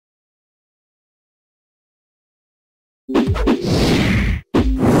Hey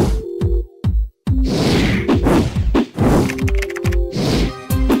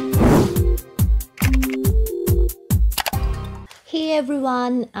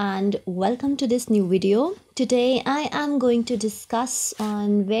everyone, and welcome to this new video. Today I am going to discuss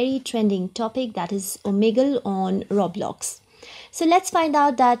on very trending topic, that is Omegle on Roblox. So let's find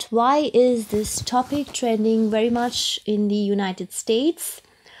out that why is this topic trending very much in the United States.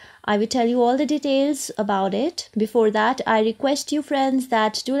 I will tell you all the details about it. Before that, I request you friends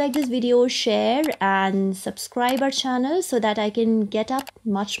that do like this video, share and subscribe our channel so that I can get up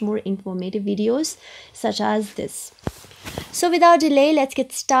much more informative videos such as this. So without delay, let's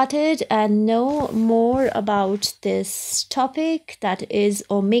get started and know more about this topic, that is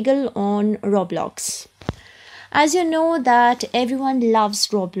Omegle on Roblox. As you know that everyone loves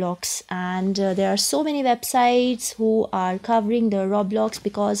Roblox, and there are so many websites who are covering the Roblox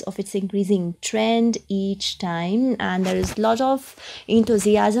because of its increasing trend each time, and there is a lot of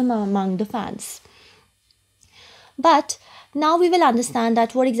enthusiasm among the fans. But now we will understand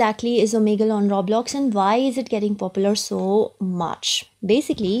that what exactly is Omegle on Roblox and why is it getting popular so much.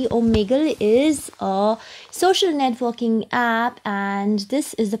 Basically, Omegle is a social networking app, and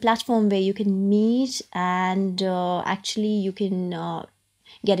this is the platform where you can meet and actually you can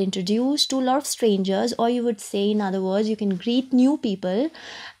get introduced to a lot of strangers, or you would say, in other words, you can greet new people,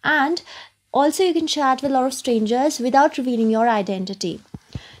 and also you can chat with a lot of strangers without revealing your identity.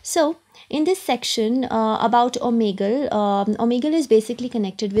 So in this section about Omegle, Omegle is basically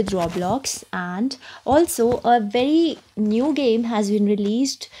connected with Roblox, and also a very new game has been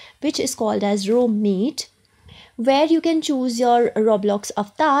released which is called as Meet, where you can choose your Roblox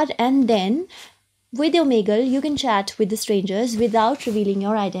avatar, and then with Omegle you can chat with the strangers without revealing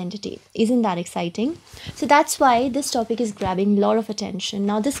your identity. Isn't that exciting? So that's why this topic is grabbing a lot of attention.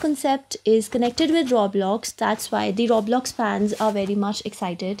 Now this concept is connected with Roblox, that's why the Roblox fans are very much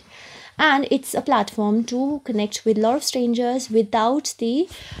excited. And it's a platform to connect with a lot of strangers without the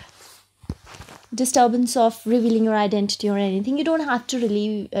disturbance of revealing your identity or anything. You don't have to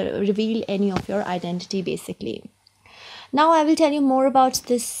really reveal any of your identity basically. Now I will tell you more about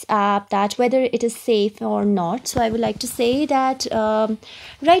this app, that whether it is safe or not. So I would like to say that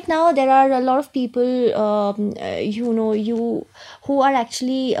right now there are a lot of people who are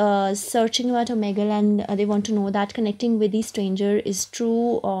actually searching about Omegle, and they want to know that connecting with the stranger is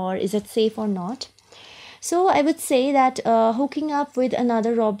true or is it safe or not. So I would say that hooking up with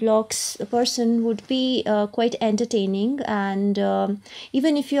another Roblox person would be quite entertaining, and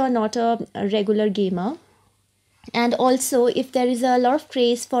even if you are not a regular gamer. And also, if there is a lot of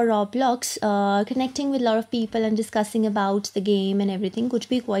craze for Roblox, connecting with a lot of people and discussing about the game and everything could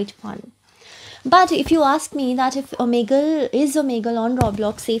be quite fun. But if you ask me that if Omegle on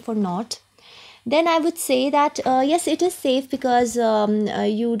Roblox safe or not, then I would say that yes, it is safe, because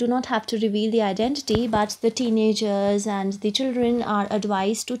you do not have to reveal the identity, but the teenagers and the children are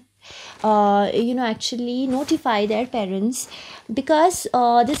advised to actually notify their parents, because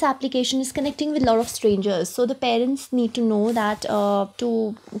this application is connecting with a lot of strangers, so the parents need to know that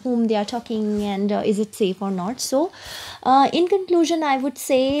to whom they are talking, and is it safe or not. So in conclusion, I would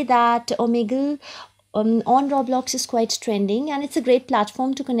say that Omegle on Roblox is quite trending, and it's a great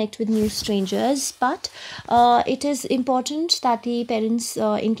platform to connect with new strangers, but it is important that the parents,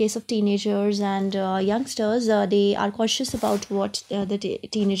 in case of teenagers and youngsters, they are cautious about what the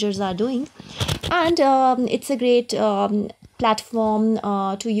teenagers are doing. And it's a great platform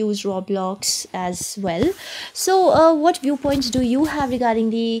to use Roblox as well. So what viewpoints do you have regarding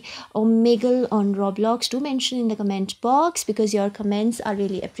the Omegle on Roblox? Do mention in the comment box, because your comments are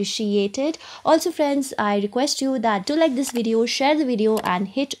really appreciated. Also friends, I request you that do like this video, share the video and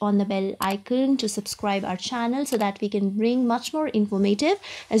hit on the bell icon to subscribe our channel, so that we can bring much more informative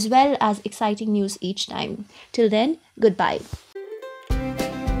as well as exciting news each time. Till then, goodbye.